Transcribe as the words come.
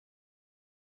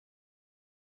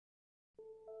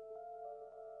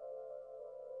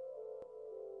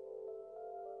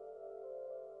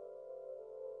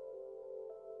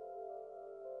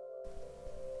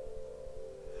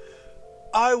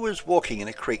I was walking in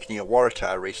a creek near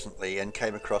Waratah recently and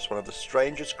came across one of the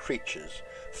strangest creatures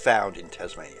found in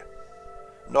Tasmania.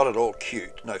 Not at all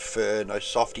cute, no fur, no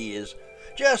soft ears,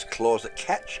 just claws that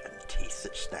catch and teeth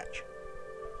that snatch.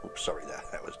 Oops, sorry,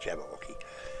 that was Jabberwocky.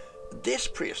 This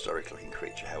prehistoric looking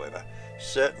creature, however,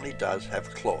 certainly does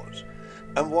have claws,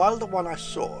 and while the one I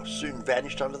saw soon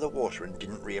vanished under the water and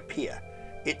didn't reappear,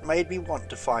 it made me want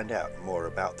to find out more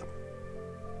about them.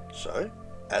 So,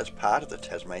 as part of the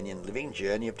Tasmanian Living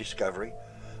journey of discovery,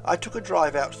 I took a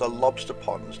drive out to the Lobster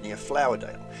Ponds near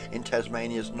Flowerdale in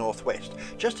Tasmania's northwest,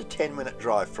 just a 10-minute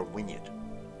drive from Wynyard.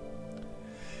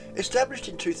 Established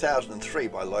in 2003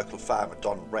 by local farmer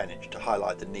Don Branage to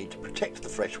highlight the need to protect the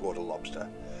freshwater lobster,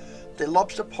 the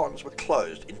Lobster Ponds were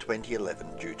closed in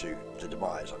 2011 due to the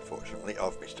demise, unfortunately,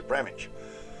 of Mr. Bramage.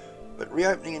 But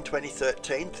reopening in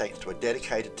 2013, thanks to a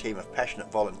dedicated team of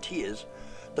passionate volunteers,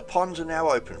 the ponds are now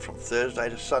open from Thursday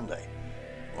to Sunday.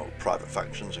 Well, private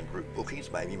functions and group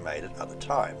bookings may be made at other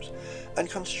times, and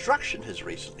construction has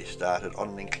recently started on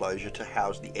an enclosure to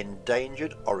house the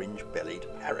endangered orange-bellied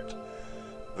parrot.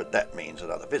 But that means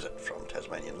another visit from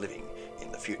Tasmanian Living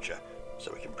in the future,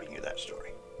 so we can bring you that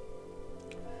story.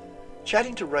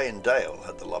 Chatting to Ray and Dale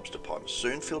at the Lobster Ponds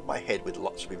soon filled my head with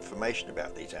lots of information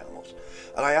about these animals,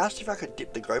 and I asked if I could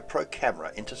dip the GoPro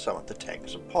camera into some of the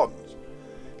tanks and ponds.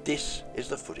 This is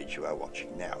the footage you are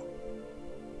watching now.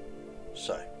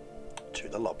 So, to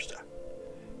the lobster.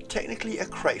 Technically a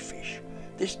crayfish,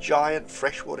 this giant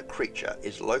freshwater creature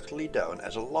is locally known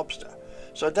as a lobster,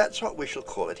 so that's what we shall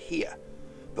call it here.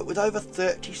 But with over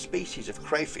 30 species of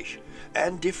crayfish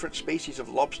and different species of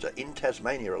lobster in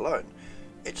Tasmania alone,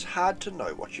 it's hard to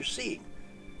know what you're seeing.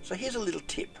 So here's a little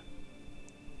tip.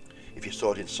 If you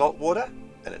saw it in salt water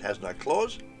and it has no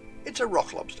claws, it's a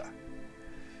rock lobster.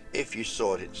 If you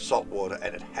saw it in salt water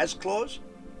and it has claws,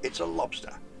 it's a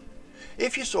lobster.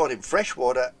 If you saw it in fresh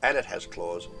water and it has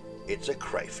claws, it's a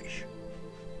crayfish.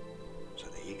 So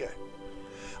there you go.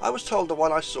 I was told the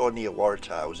one I saw near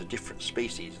Waratah was a different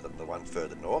species than the one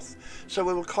further north, so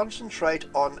we will concentrate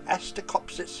on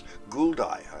Astacopsis gouldi,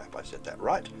 I hope I said that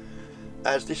right,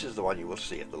 as this is the one you will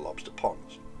see at the Lobster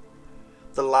Ponds.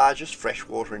 The largest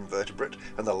freshwater invertebrate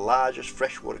and the largest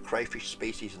freshwater crayfish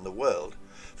species in the world,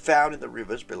 found in the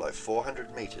rivers below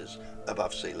 400 metres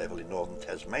above sea level in northern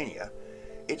Tasmania,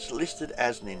 it's listed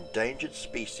as an endangered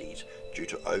species due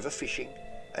to overfishing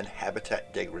and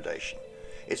habitat degradation.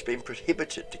 It's been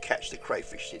prohibited to catch the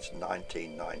crayfish since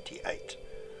 1998.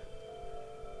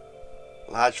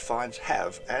 Large fines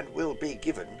have and will be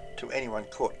given to anyone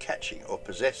caught catching or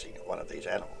possessing one of these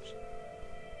animals.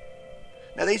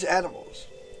 Now these animals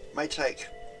may take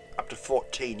up to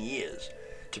 14 years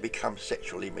to become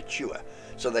sexually mature,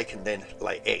 so they can then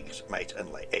lay eggs, mate and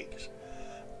lay eggs.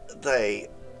 They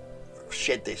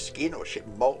shed their skin or shed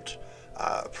molt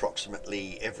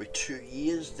approximately every 2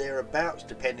 years thereabouts,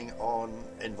 depending on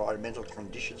environmental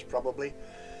conditions probably,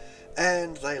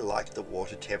 and they like the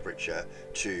water temperature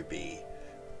to be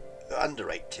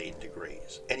under 18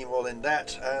 degrees. Any more than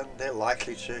that and they're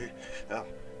likely to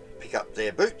pick up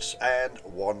their boots and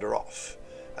wander off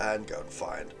and go and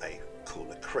find a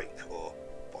cooler creek or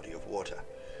body of water.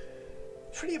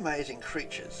 Pretty amazing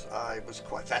creatures. I was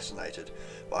quite fascinated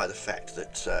by the fact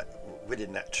that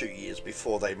within that 2 years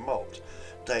before they molt,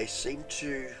 they seem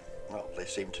to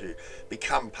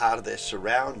become part of their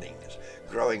surroundings,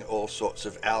 growing all sorts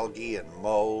of algae and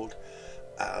mould,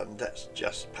 and that's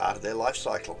just part of their life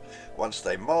cycle. Once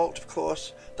they molt, of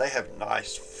course, they have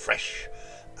nice fresh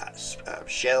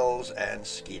shells and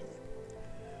skin.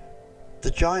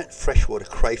 The giant freshwater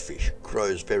crayfish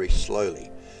grows very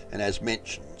slowly and, as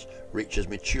mentioned, reaches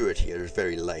maturity at a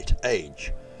very late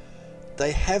age.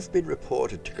 They have been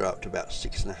reported to grow up to about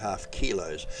 6.5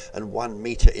 kilos and 1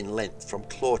 metre in length from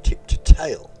claw tip to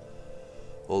tail,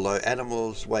 although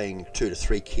animals weighing 2 to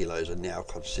 3 kilos are now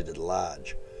considered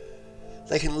large.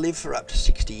 They can live for up to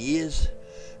 60 years,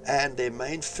 and their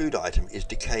main food item is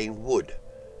decaying wood,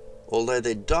 although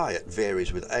their diet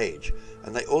varies with age,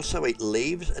 and they also eat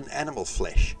leaves and animal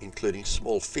flesh, including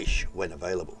small fish when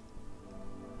available.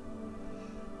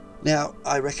 Now,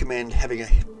 I recommend having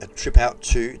a trip out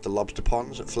to the Lobster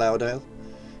Ponds at Flowerdale.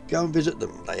 Go and visit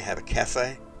them. They have a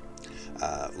cafe,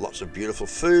 lots of beautiful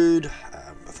food,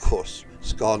 of course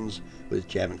scones with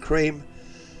jam and cream,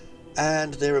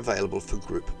 and they're available for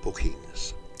group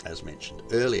bookings, as mentioned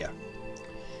earlier.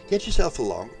 Get yourself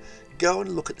along, go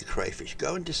and look at the crayfish,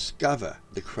 go and discover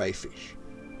the crayfish,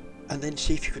 and then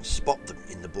see if you can spot them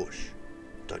in the bush.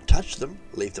 Don't touch them,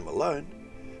 leave them alone,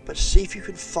 but see if you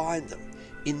can find them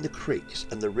in the creeks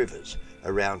and the rivers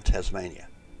around Tasmania.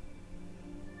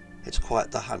 It's quite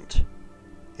the hunt.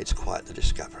 It's quite the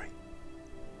discovery.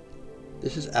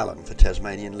 This is Alan for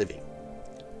Tasmanian Living,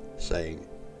 saying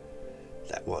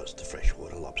that was the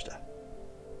freshwater lobster,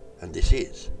 and this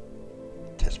is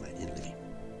Tasmanian Living.